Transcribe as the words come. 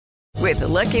With the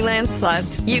Lucky Land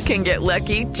Slots, you can get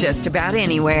lucky just about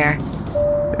anywhere.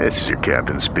 This is your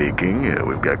captain speaking.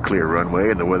 We've got clear runway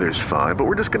and the weather's fine, but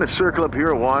we're just going to circle up here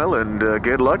a while and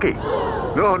get lucky.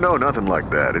 No, nothing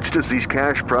like that. It's just these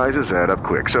cash prizes add up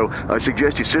quick. So I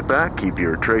suggest you sit back, keep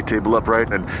your tray table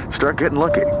upright, and start getting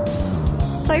lucky.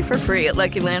 Play for free at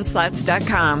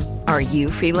LuckyLandSlots.com. Are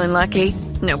you feeling lucky?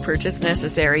 No purchase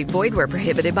necessary. Void where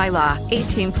prohibited by law.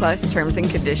 18 plus terms and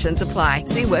conditions apply.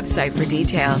 See website for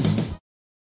details.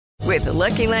 With the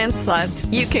Lucky Land Slots,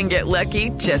 you can get lucky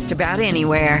just about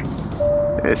anywhere.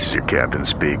 This is your captain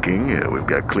speaking. We've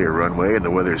got clear runway and the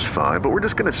weather's fine, but we're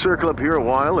just going to circle up here a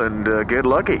while and get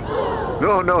lucky.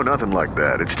 No, nothing like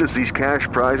that. It's just these cash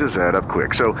prizes add up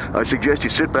quick. So I suggest you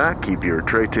sit back, keep your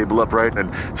tray table upright,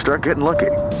 and start getting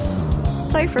lucky.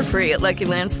 Play for free at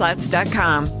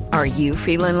LuckyLandSlots.com. Are you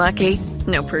feeling lucky?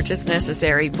 No purchase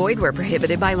necessary. Void where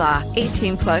prohibited by law.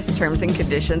 18 plus terms and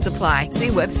conditions apply. See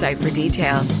website for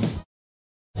details.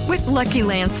 With Lucky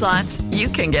Land Slots, you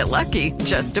can get lucky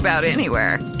just about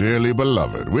anywhere. Dearly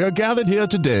beloved, we are gathered here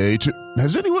today to...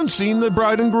 Has anyone seen the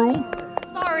bride and groom?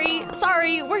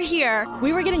 Sorry, we're here.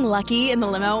 We were getting lucky in the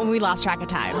limo and we lost track of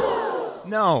time.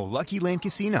 No, Lucky Land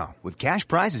Casino, with cash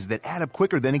prizes that add up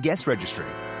quicker than a guest registry.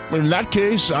 In that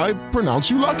case, I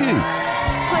pronounce you lucky.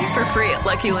 Play for free at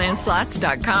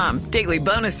LuckyLandSlots.com. Daily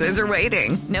bonuses are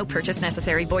waiting. No purchase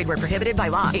necessary. Void where prohibited by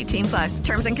law. 18 plus.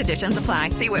 Terms and conditions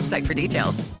apply. See website for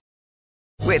details.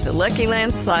 With the Lucky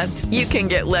Land Slots, you can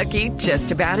get lucky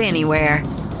just about anywhere.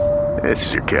 This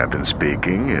is your captain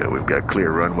speaking. We've got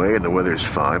clear runway and the weather's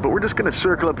fine, but we're just going to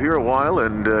circle up here a while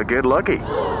and get lucky.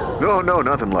 No,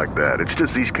 nothing like that. It's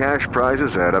just these cash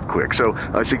prizes add up quick. So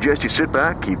I suggest you sit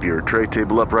back, keep your tray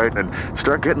table upright, and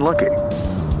start getting lucky.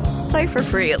 Play for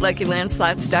free at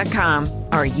LuckyLandSlots.com.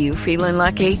 Are you feeling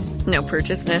lucky? No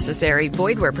purchase necessary.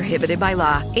 Void where prohibited by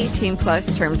law. 18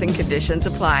 plus terms and conditions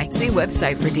apply. See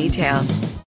website for details.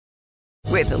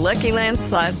 With the Lucky Land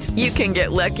Slots, you can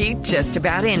get lucky just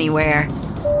about anywhere.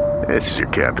 This is your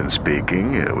captain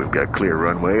speaking. We've got clear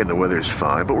runway and the weather's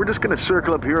fine, but we're just going to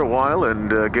circle up here a while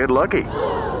and get lucky.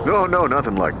 No,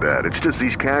 nothing like that. It's just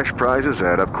these cash prizes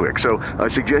add up quick. So I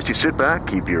suggest you sit back,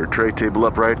 keep your tray table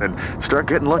upright, and start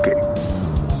getting lucky.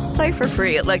 Play for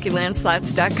free at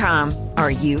LuckyLandSlots.com.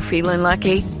 Are you feeling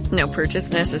lucky? No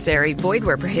purchase necessary. Void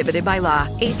where prohibited by law.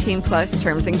 18 plus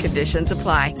terms and conditions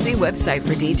apply. See website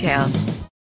for details.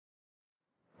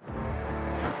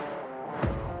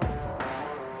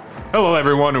 Hello,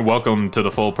 everyone, and welcome to the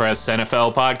Full Press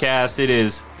NFL podcast. It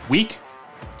is week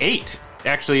 8.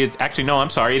 Actually, no, I'm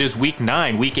sorry. It is week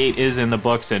 9. Week 8 is in the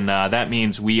books, and that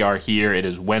means we are here. It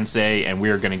is Wednesday, and we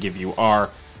are going to give you our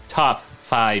top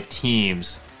 5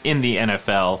 teams in the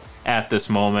NFL at this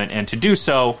moment. And to do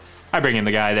so, I bring in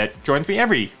the guy that joins me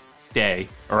every day,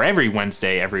 or every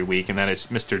Wednesday, every week, and that is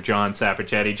Mr. John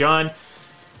Sapichetti. John,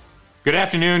 good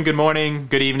afternoon, good morning,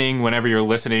 good evening, whenever you're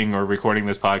listening or recording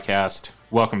this podcast.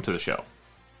 Welcome to the show.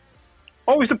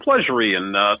 Always a pleasure,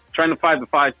 Ian. Trying to find the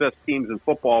 5 best teams in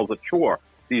football is a chore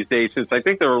these days, since I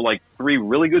think there are like 3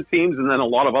 really good teams and then a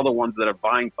lot of other ones that are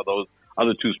vying for those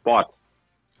other 2 spots.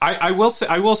 I will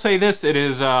say this: it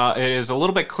is a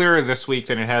little bit clearer this week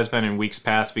than it has been in weeks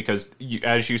past because,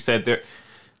 as you said,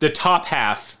 the top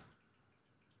half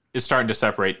is starting to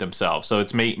separate themselves. So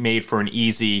it's made for an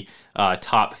easy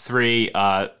top 3.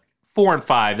 4 and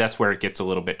 5, that's where it gets a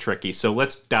little bit tricky. So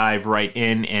let's dive right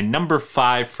in. And number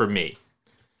 5 for me,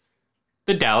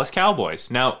 the Dallas Cowboys.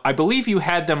 Now, I believe you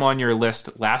had them on your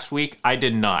list last week. I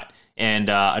did not. And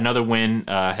another win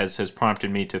has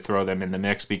prompted me to throw them in the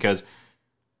mix because,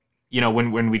 you know,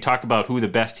 when we talk about who the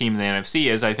best team in the NFC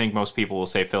is, I think most people will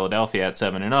say Philadelphia at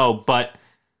 7-0. But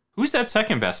who's that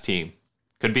second best team?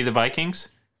 Could be the Vikings.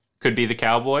 Could be the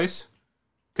Cowboys.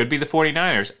 Could be the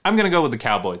 49ers. I'm going to go with the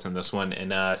Cowboys in this one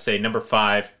and say number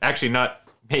 5. Actually, not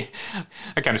me.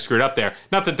 I kind of screwed up there.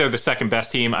 Not that they're the second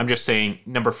best team. I'm just saying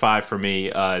number 5 for me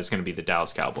is going to be the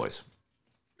Dallas Cowboys.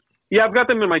 Yeah, I've got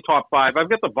them in my top 5. I've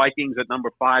got the Vikings at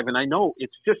number 5, and I know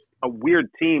it's just a weird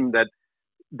team that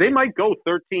they might go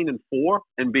 13-4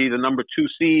 and be the number 2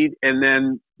 seed, and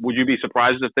then would you be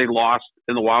surprised if they lost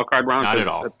in the wild card round? Not at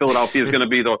all. Philadelphia is going to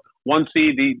be the 1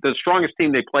 seed. The strongest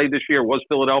team they played this year was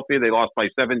Philadelphia. They lost by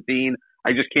 17.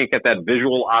 I just can't get that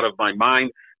visual out of my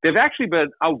mind. They've actually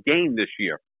been outgained this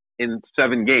year in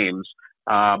 7 games,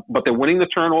 but they're winning the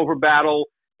turnover battle,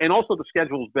 and also the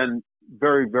schedule's been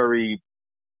very, very,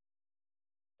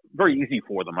 very easy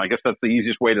for them. I guess that's the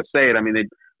easiest way to say it. I mean,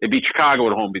 they beat Chicago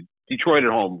at home, beat Detroit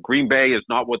at home. Green Bay is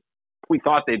not what we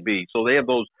thought they'd be. So they have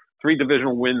those 3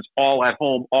 divisional wins all at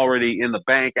home already in the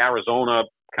bank. Arizona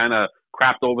kind of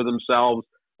crapped over themselves.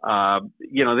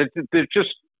 They're just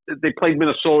they played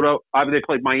Minnesota. They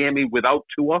played Miami without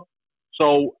Tua.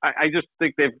 So I just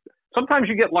think sometimes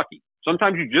you get lucky.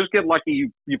 Sometimes you just get lucky.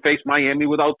 You face Miami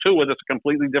without Tua. That's a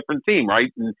completely different team,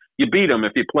 right? And you beat them.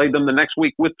 If you played them the next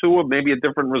week with Tua, maybe a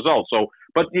different result. So,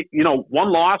 but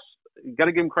one loss, you got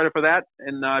to give them credit for that.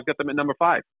 And I've got them at number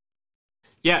 5.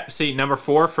 Yeah, see, number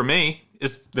 4 for me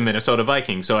is the Minnesota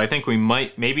Vikings. So I think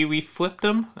maybe we flipped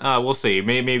them. We'll see.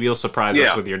 Maybe you'll surprise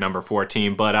us with your number 4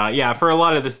 team. But yeah, for a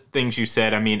lot of the things you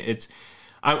said, I mean,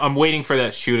 I'm waiting for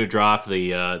that shoe to drop,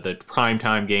 the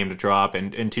primetime game to drop.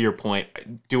 And to your point,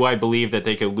 do I believe that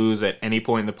they could lose at any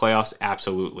point in the playoffs?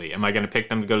 Absolutely. Am I going to pick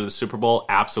them to go to the Super Bowl?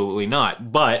 Absolutely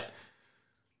not. But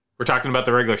we're talking about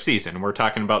the regular season. We're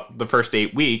talking about the first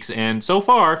 8 weeks. And so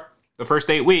far, the first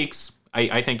 8 weeks,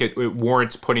 I think it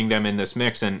warrants putting them in this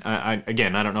mix. And I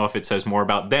don't know if it says more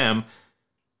about them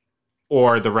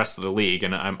or the rest of the league.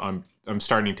 And I'm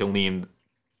starting to lean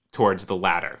towards the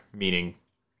latter, meaning,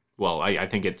 well, I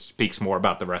think it speaks more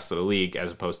about the rest of the league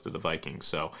as opposed to the Vikings.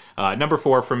 So number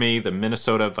 4 for me, the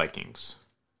Minnesota Vikings.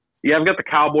 Yeah, I've got the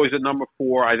Cowboys at number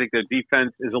 4. I think their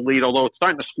defense is elite, although it's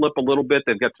starting to slip a little bit.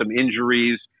 They've got some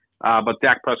injuries. But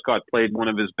Dak Prescott played one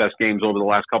of his best games over the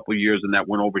last couple of years in that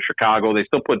win over Chicago. They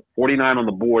still put 49 on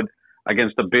the board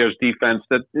against the Bears defense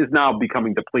that is now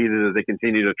becoming depleted as they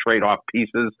continue to trade off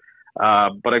pieces.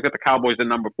 But I've got the Cowboys at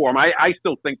number 4. I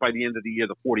still think by the end of the year,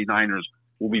 the 49ers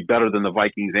will be better than the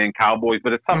Vikings and Cowboys.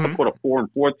 But it's tough to put a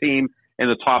 4-4 team in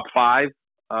the top 5.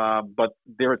 But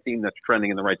they're a team that's trending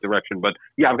in the right direction. But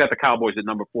yeah, I've got the Cowboys at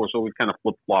number 4, so we've kind of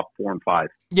flip-flopped 4 and 5.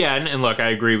 Yeah, and look, I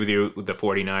agree with you with the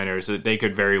 49ers. They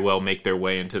could very well make their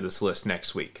way into this list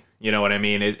next week. You know what I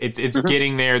mean? It's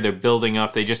getting there. They're building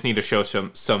up. They just need to show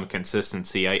some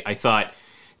consistency. I thought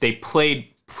they played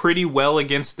pretty well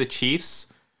against the Chiefs,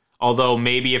 although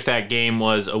maybe if that game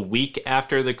was a week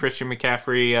after the Christian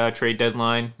McCaffrey trade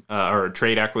deadline or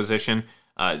trade acquisition,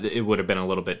 it would have been a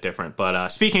little bit different. But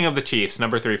speaking of the Chiefs,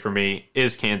 number 3 for me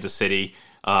is Kansas City.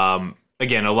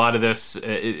 Again, a lot of this,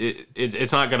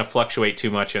 it's not going to fluctuate too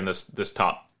much in this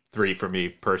top 3 for me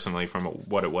personally from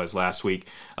what it was last week.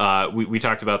 We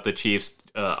talked about the Chiefs'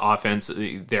 offense,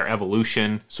 their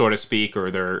evolution, so to speak, or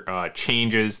their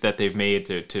changes that they've made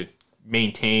to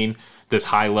maintain this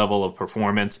high level of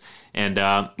performance. And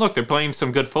look, they're playing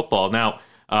some good football. Now,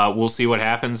 we'll see what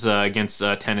happens against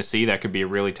Tennessee. That could be a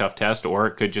really tough test, or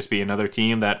it could just be another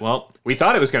team that, well, we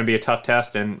thought it was going to be a tough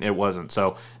test, and it wasn't.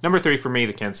 So, number 3 for me,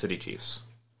 the Kansas City Chiefs.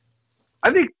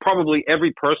 I think probably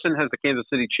every person has the Kansas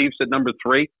City Chiefs at number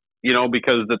 3,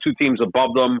 because the 2 teams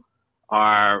above them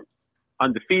are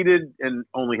undefeated and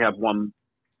only have 1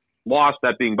 loss,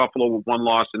 that being Buffalo with 1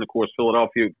 loss, and, of course,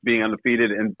 Philadelphia being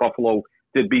undefeated, and Buffalo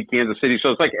did beat Kansas City.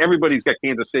 So it's like everybody's got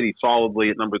Kansas City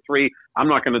solidly at number 3. I'm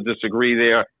not going to disagree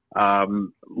there.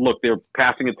 Look, their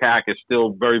passing attack is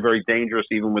still very, very dangerous,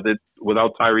 even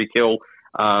without Tyreek Hill.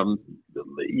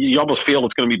 You almost feel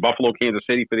it's going to be Buffalo, Kansas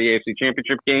City for the AFC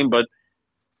Championship game, but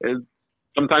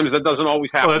sometimes that doesn't always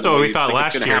happen. Well, that's what we thought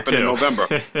last year, too. In November.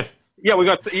 You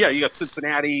got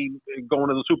Cincinnati going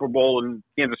to the Super Bowl and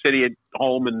Kansas City at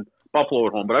home and Buffalo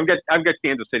at home, but I've got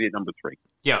Kansas City at number 3.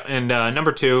 Yeah, and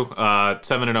number 2,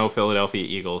 7-0 Philadelphia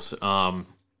Eagles. I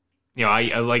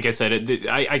like I said,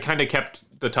 I kind of kept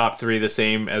the top 3 the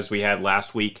same as we had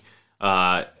last week.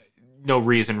 No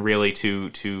reason really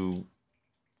to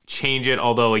change it.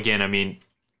 Although again, I mean,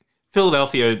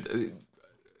 Philadelphia,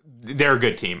 they're a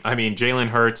good team. I mean, Jalen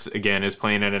Hurts again is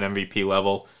playing at an MVP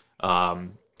level.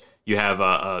 You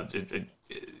have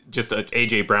just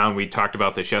A.J. Brown. We talked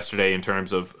about this yesterday in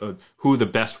terms of who the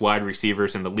best wide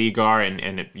receivers in the league are,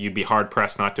 and you'd be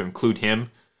hard-pressed not to include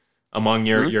him among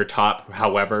your top,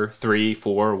 however, 3,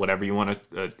 4, whatever you want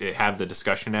to have the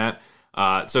discussion at.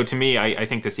 So to me, I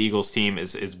think this Eagles team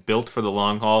is built for the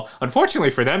long haul.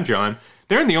 Unfortunately for them, John,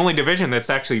 they're in the only division that's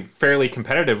actually fairly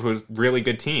competitive with really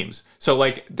good teams. So,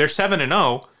 like, they're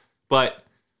 7-0, but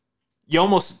you're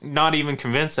almost not even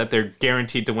convinced that they're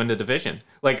guaranteed to win the division.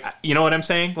 Like, you know what I'm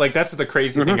saying? Like, that's the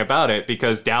crazy thing about it,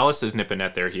 because Dallas is nipping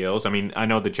at their heels. I mean, I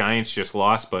know the Giants just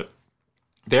lost, but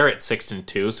they're at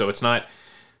 6-2, so it's not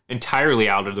entirely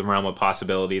out of the realm of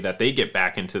possibility that they get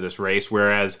back into this race.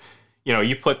 Whereas,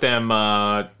 you put them,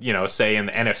 say in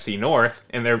the NFC North,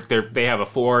 and they have a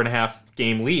 4.5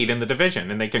 game lead in the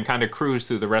division, and they can kind of cruise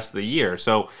through the rest of the year.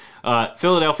 So,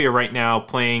 Philadelphia right now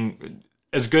playing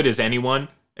as good as anyone,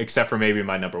 except for maybe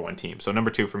my number 1 team. So number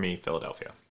 2 for me,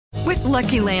 Philadelphia. With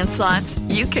Lucky Land Slots,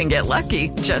 you can get lucky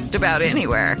just about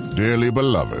anywhere. Dearly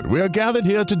beloved, we are gathered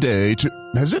here today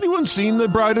to... Has anyone seen the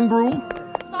bride and groom?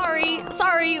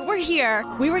 Sorry, we're here.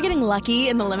 We were getting lucky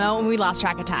in the limo and we lost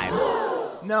track of time.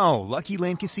 No, Lucky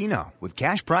Land Casino, with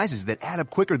cash prizes that add up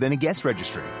quicker than a guest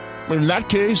registry. In that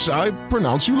case, I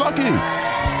pronounce you lucky.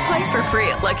 Play for free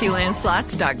at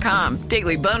LuckyLandSlots.com.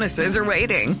 Daily bonuses are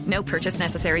waiting. No purchase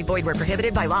necessary. Void where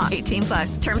prohibited by law.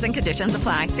 18+. Terms and conditions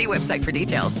apply. See website for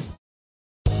details.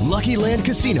 Lucky Land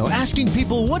Casino, asking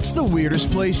people, what's the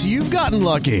weirdest place you've gotten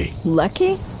lucky?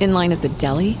 Lucky? In line at the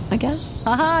deli, I guess?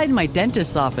 Aha, in my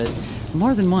dentist's office.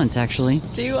 More than once, actually.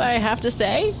 Do I have to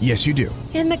say? Yes, you do.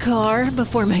 In the car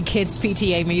before my kids'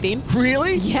 PTA meeting.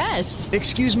 Really? Yes.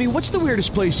 Excuse me, what's the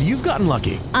weirdest place you've gotten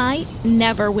lucky? I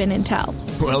never win and tell.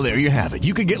 Well, there you have it.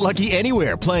 You can get lucky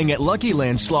anywhere, playing at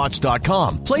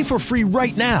LuckyLandSlots.com. Play for free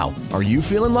right now. Are you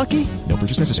feeling lucky? No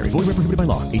purchase necessary. Void where prohibited by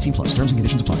law. 18+. Terms and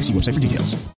conditions apply. See website for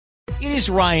details. It is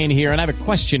Ryan here, and I have a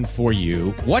question for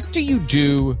you. What do you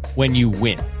do when you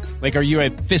win? Like, are you a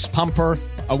fist pumper,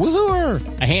 a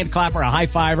woohooer, a hand clapper, a high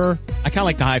fiver? I kind of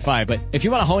like the high five, but if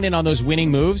you want to hone in on those winning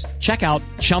moves, check out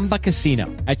Chumba Casino.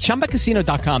 At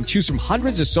ChumbaCasino.com, choose from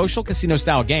hundreds of social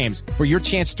casino-style games for your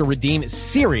chance to redeem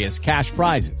serious cash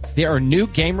prizes. There are new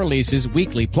game releases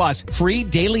weekly, plus free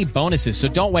daily bonuses, so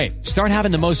don't wait. Start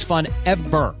having the most fun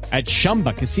ever at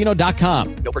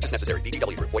ChumbaCasino.com. No purchase necessary.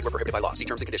 VGW. Void where prohibited by law. See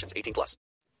terms and conditions. 18+.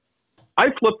 I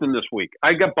flipped them this week.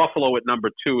 I got Buffalo at number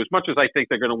 2. As much as I think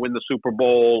they're going to win the Super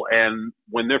Bowl, and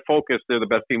when they're focused, they're the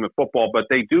best team in football, but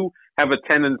they do have a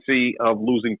tendency of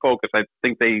losing focus. I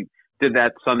think they did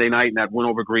that Sunday night in that win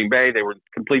over Green Bay. They were in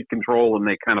complete control, and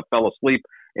they kind of fell asleep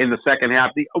in the second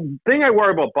half. The thing I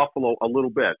worry about Buffalo a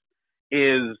little bit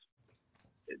is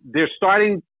they're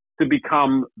starting to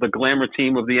become the glamour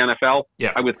team of the NFL,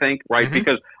 I would think, right? Mm-hmm.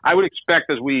 Because I would expect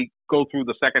as we go through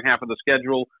the second half of the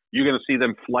schedule, you're going to see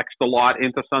them flexed a lot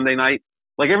into Sunday night.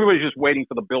 Like, everybody's just waiting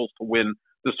for the Bills to win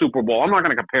the Super Bowl. I'm not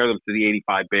going to compare them to the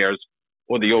 85 Bears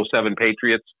or the 07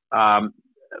 Patriots,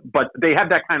 but they have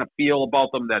that kind of feel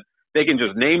about them that they can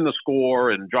just name the score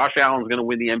and Josh Allen's going to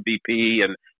win the MVP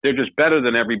and they're just better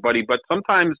than everybody. But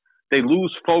sometimes they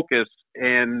lose focus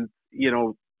and,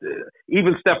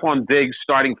 even Stephon Diggs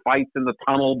starting fights in the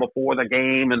tunnel before the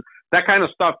game and that kind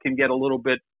of stuff can get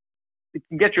it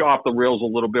can get you off the rails a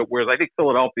little bit, whereas I think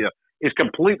Philadelphia is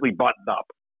completely buttoned up.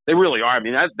 They really are. I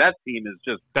mean, that team is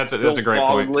just that's a great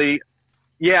point.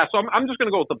 Yeah, so I'm just going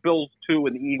to go with the Bills 2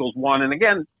 and the Eagles 1. And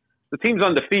again, the team's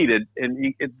undefeated,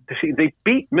 and they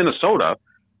beat Minnesota.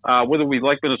 Whether we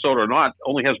like Minnesota or not,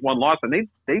 only has one loss, and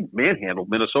they manhandled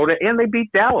Minnesota, and they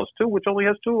beat Dallas too, which only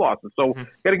has 2 losses. So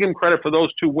got to give them credit for those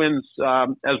 2 wins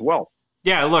as well.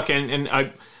 Yeah, look, and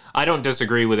I don't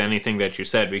disagree with anything that you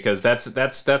said because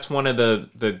that's one of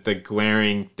the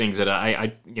glaring things that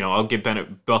I'll give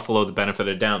Buffalo the benefit of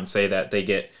the doubt and say that they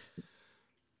get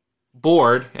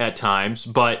bored at times,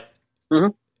 but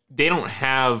they don't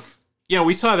have.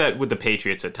 We saw that with the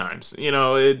Patriots at times.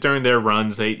 During their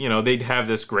runs, they'd have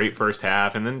this great first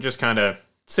half and then just kind of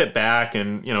sit back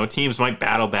and, teams might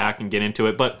battle back and get into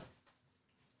it. But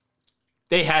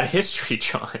they had history,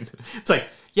 John. It's like,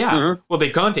 well,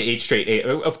 they've gone to 8 straight.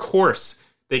 Of course,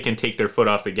 they can take their foot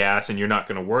off the gas and you're not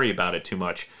going to worry about it too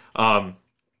much. The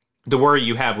worry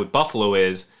you have with Buffalo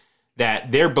is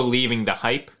that they're believing the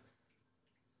hype.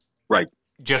 Right.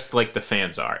 Just like the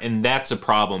fans are. And that's a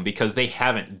problem because they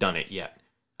haven't done it yet.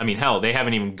 I mean, hell, they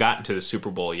haven't even gotten to the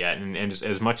Super Bowl yet. And just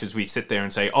as much as we sit there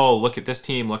and say, oh, look at this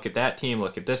team, look at that team,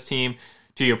 look at this team,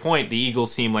 to your point, the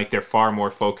Eagles seem like they're far more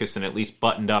focused and at least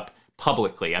buttoned up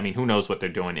publicly. I mean, who knows what they're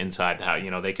doing inside the house.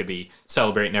 They could be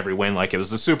celebrating every win like it was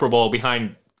the Super Bowl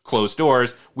behind closed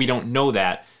doors. We don't know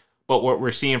that. But what we're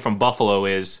seeing from Buffalo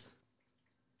is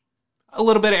a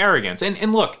little bit of arrogance.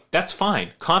 And look, that's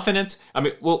fine. Confidence,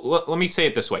 let me say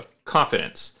it this way.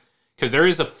 Confidence. Because there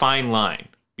is a fine line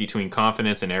between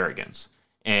confidence and arrogance.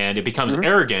 And it becomes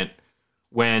arrogant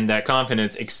when that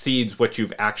confidence exceeds what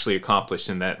you've actually accomplished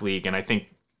in that league. And I think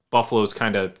Buffalo's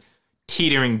kind of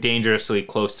teetering dangerously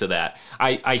close to that.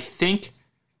 I think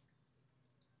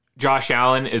Josh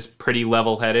Allen is pretty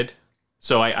level-headed.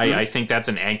 So I think that's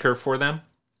an anchor for them,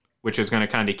 which is going to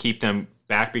kind of keep them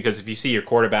back, because if you see your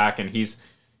quarterback and he's,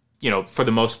 for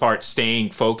the most part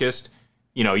staying focused,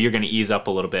 you're going to ease up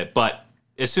a little bit. But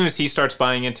as soon as he starts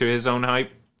buying into his own hype,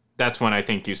 that's when I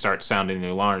think you start sounding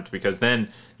the alarms, because then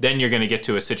you're going to get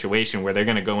to a situation where they're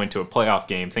going to go into a playoff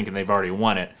game thinking they've already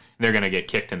won it, and they're going to get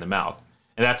kicked in the mouth.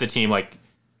 And that's a team like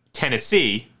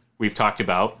Tennessee, we've talked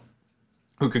about,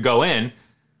 who could go in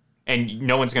and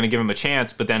no one's going to give them a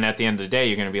chance, but then at the end of the day,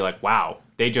 you're going to be like, wow,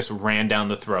 they just ran down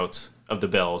the throats of the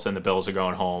Bills, and the Bills are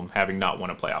going home having not won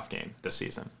a playoff game this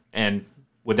season. And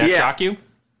would that shock you?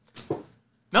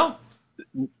 No.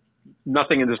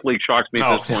 Nothing in this league shocks me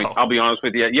at this point. No. I'll be honest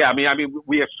with you. Yeah, I mean,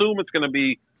 we assume it's going to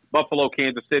be Buffalo,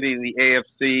 Kansas City in the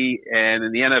AFC, and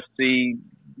in the NFC,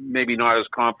 maybe not as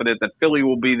confident that Philly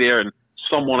will be there and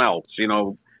someone else. You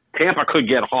know, Tampa could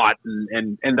get hot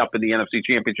and end up in the NFC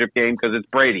Championship game because it's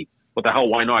Brady. What the hell,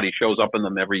 why not? He shows up in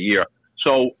them every year.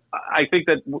 So I think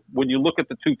that when you look at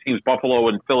the two teams, Buffalo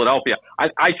and Philadelphia,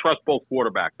 I trust both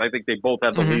quarterbacks. I think they both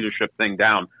have the leadership thing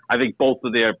down. I think both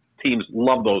of their teams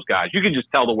love those guys. You can just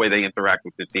tell the way they interact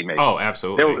with their teammates. Oh,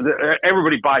 absolutely.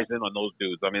 Everybody buys in on those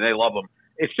dudes. I mean, they love them.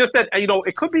 It's just that, you know,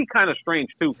 it could be kind of strange,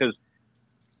 too, because,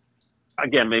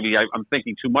 again, maybe I'm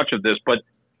thinking too much of this, but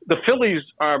the Phillies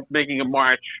are making a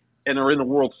march and are in the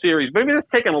World Series. Maybe that's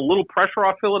taking a little pressure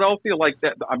off Philadelphia. Like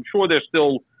that, I'm sure they're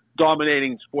still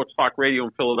dominating sports talk radio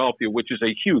in Philadelphia, which is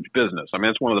a huge business. I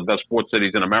mean, it's one of the best sports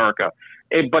cities in America.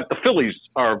 But the Phillies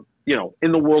are, you know,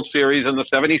 in the World Series, and the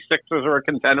 76ers are a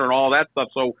contender and all that stuff.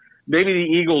 So maybe the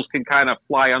Eagles can kind of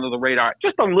fly under the radar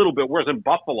just a little bit, whereas in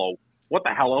Buffalo, what the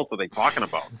hell else are they talking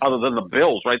about other than the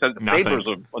Bills, right? The Sabres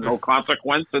are no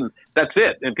consequence, and that's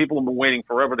it. And people have been waiting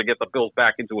forever to get the Bills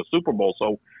back into a Super Bowl.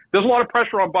 So there's a lot of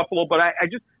pressure on Buffalo, but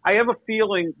I have a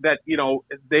feeling that, you know,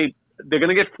 they're going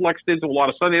to get flexed into a lot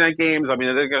of Sunday night games. I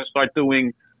mean, they're going to start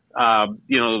doing,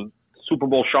 you know, Super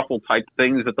Bowl shuffle type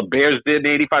things that the Bears did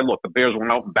in '85. Look, the Bears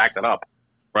went out and backed it up,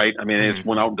 right? I mean, they just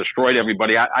went out and destroyed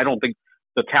everybody. I don't think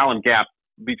the talent gap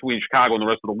between Chicago and the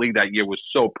rest of the league that year was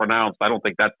so pronounced. I don't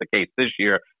think that's the case this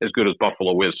year, as good as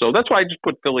Buffalo is. So that's why I just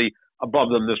put Philly above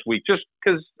them this week, just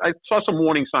because I saw some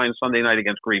warning signs Sunday night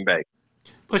against Green Bay.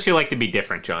 But you like to be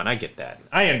different, John. I get that.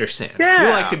 I understand. Yeah. You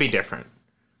like to be different.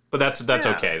 But that's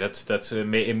okay.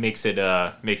 It makes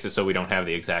it so we don't have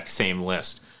the exact same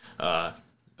list, at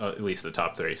least the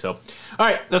top three. So, all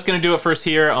right, that's going to do it first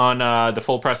here on the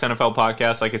Full Press NFL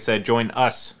podcast. Like I said, join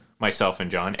us, myself and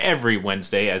John, every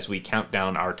Wednesday as we count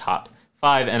down our top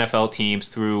 5 NFL teams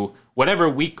through whatever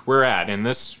week we're at. In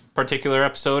this particular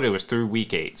episode, it was through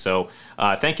week 8. So,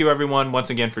 thank you everyone once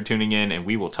again for tuning in, and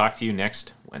we will talk to you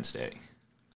next Wednesday.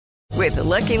 With the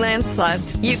Lucky Land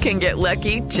Slots, you can get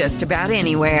lucky just about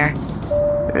anywhere.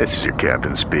 This is your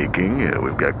captain speaking.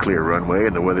 We've got clear runway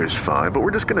and the weather's fine, but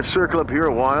we're just going to circle up here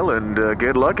a while and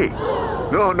get lucky.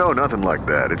 No, nothing like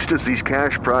that. It's just these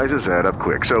cash prizes add up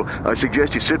quick. So I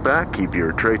suggest you sit back, keep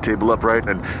your tray table upright,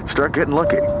 and start getting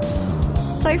lucky.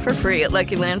 Play for free at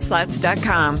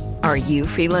LuckyLandSlots.com. Are you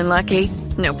feeling lucky?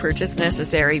 No purchase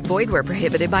necessary. Void where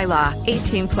prohibited by law.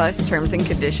 18+ terms and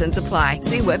conditions apply.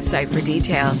 See website for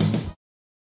details.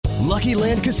 Lucky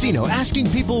Land Casino, asking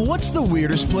people, what's the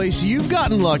weirdest place you've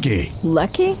gotten lucky?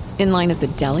 Lucky? In line at the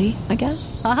deli, I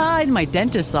guess? Aha, in my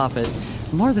dentist's office.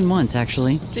 More than once,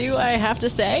 actually. Do I have to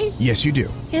say? Yes, you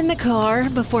do. In the car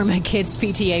before my kids'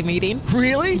 PTA meeting.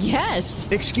 Really? Yes.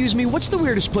 Excuse me, what's the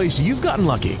weirdest place you've gotten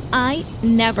lucky? I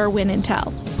never win and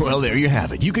tell. Well, there you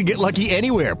have it. You can get lucky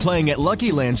anywhere, playing at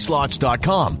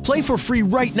LuckyLandSlots.com. Play for free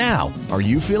right now. Are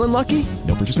you feeling lucky?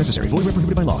 No purchase necessary. Void where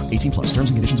prohibited by law. 18+. Terms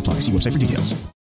and conditions apply. See website for details.